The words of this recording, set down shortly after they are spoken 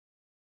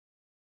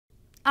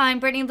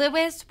I'm Brittany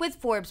Lewis with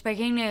Forbes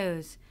Breaking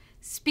News.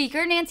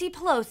 Speaker Nancy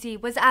Pelosi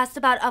was asked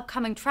about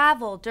upcoming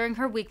travel during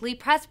her weekly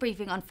press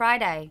briefing on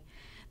Friday.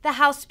 The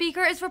House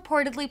Speaker is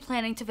reportedly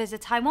planning to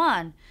visit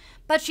Taiwan,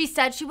 but she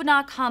said she would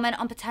not comment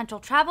on potential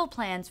travel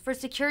plans for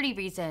security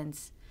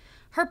reasons.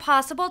 Her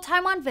possible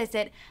Taiwan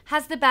visit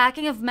has the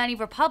backing of many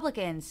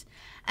Republicans,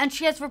 and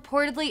she has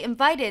reportedly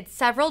invited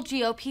several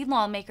GOP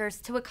lawmakers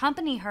to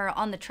accompany her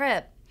on the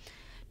trip.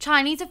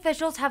 Chinese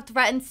officials have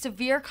threatened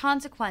severe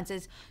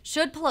consequences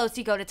should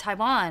Pelosi go to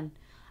Taiwan.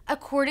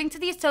 According to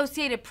the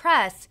Associated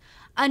Press,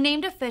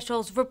 unnamed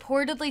officials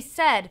reportedly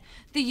said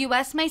the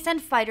U.S. may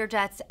send fighter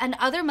jets and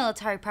other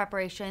military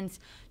preparations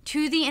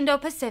to the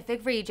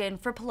Indo-Pacific region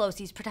for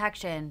Pelosi's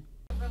protection.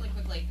 Really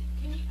quickly,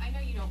 I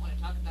know you don't want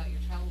to talk about your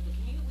travel, but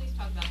can you at least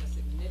talk about the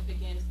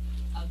significance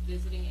of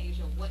visiting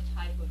Asia? What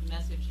type of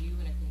message you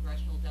and a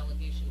congressional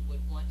delegation would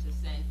want to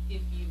send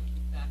if you,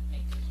 in fact,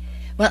 make this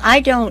trip? Well, I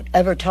don't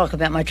ever talk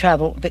about my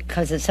travel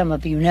because, as some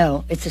of you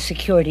know, it's a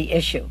security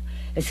issue.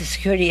 It's a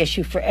security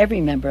issue for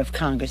every member of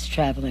Congress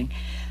traveling,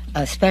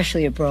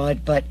 especially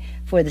abroad. But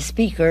for the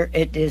Speaker,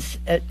 it is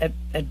an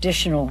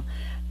additional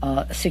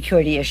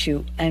security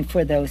issue, and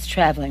for those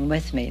traveling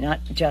with me,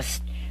 not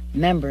just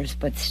members,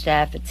 but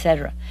staff,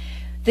 etc.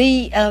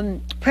 The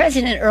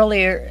president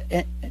earlier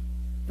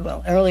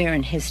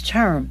in his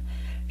term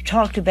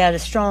talked about a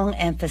strong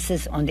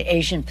emphasis on the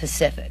Asian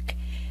Pacific.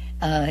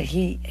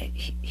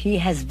 He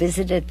has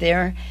visited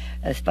there,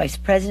 as Vice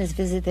President has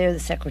visited there, the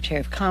Secretary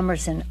of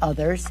Commerce and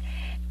others,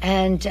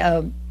 and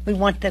we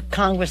want the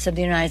Congress of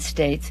the United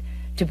States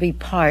to be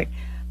part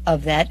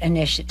of that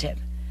initiative.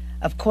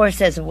 Of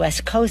course, as a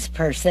West Coast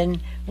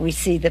person, we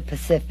see the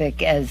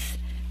Pacific as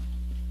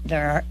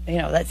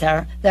that's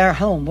our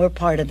home. We're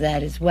part of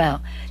that as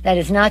well. That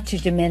is not to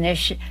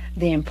diminish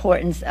the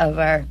importance of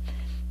our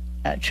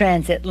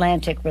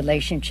transatlantic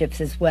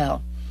relationships as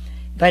well.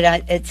 But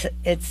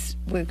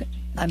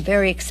I'm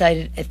very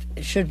excited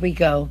should we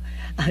go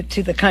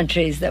to the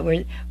countries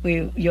that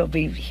you'll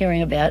be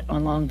hearing about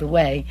along the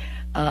way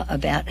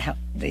about how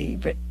the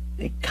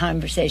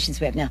conversations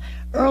we have now.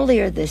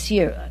 Earlier this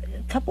year,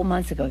 a couple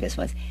months ago, I guess it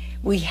was,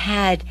 we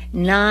had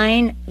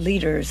 9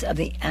 leaders of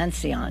the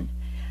ASEAN,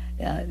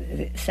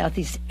 the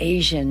Southeast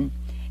Asian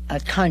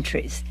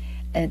countries,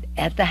 and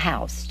at the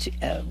House.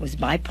 Was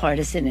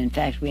bipartisan. In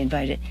fact, we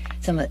invited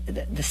some of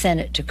the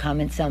Senate to come,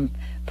 and some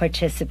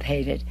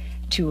participated,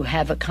 to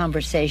have a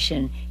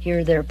conversation,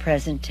 hear their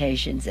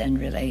presentations, and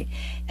relate.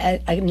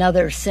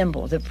 Another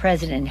symbol, the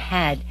president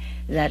had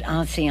that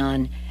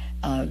ASEAN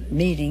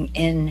meeting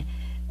in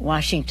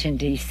Washington,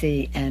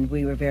 D.C., and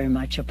we were very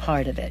much a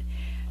part of it.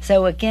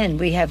 So again,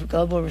 we have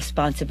global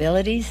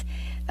responsibilities,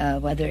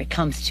 whether it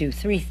comes to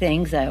 3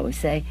 things, I always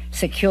say: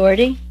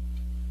 security,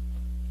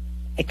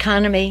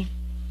 economy,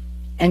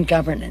 and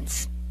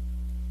governance.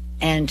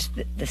 And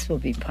this will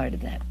be part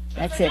of that.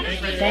 That's it.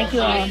 Thank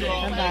you all.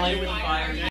 Bye-bye.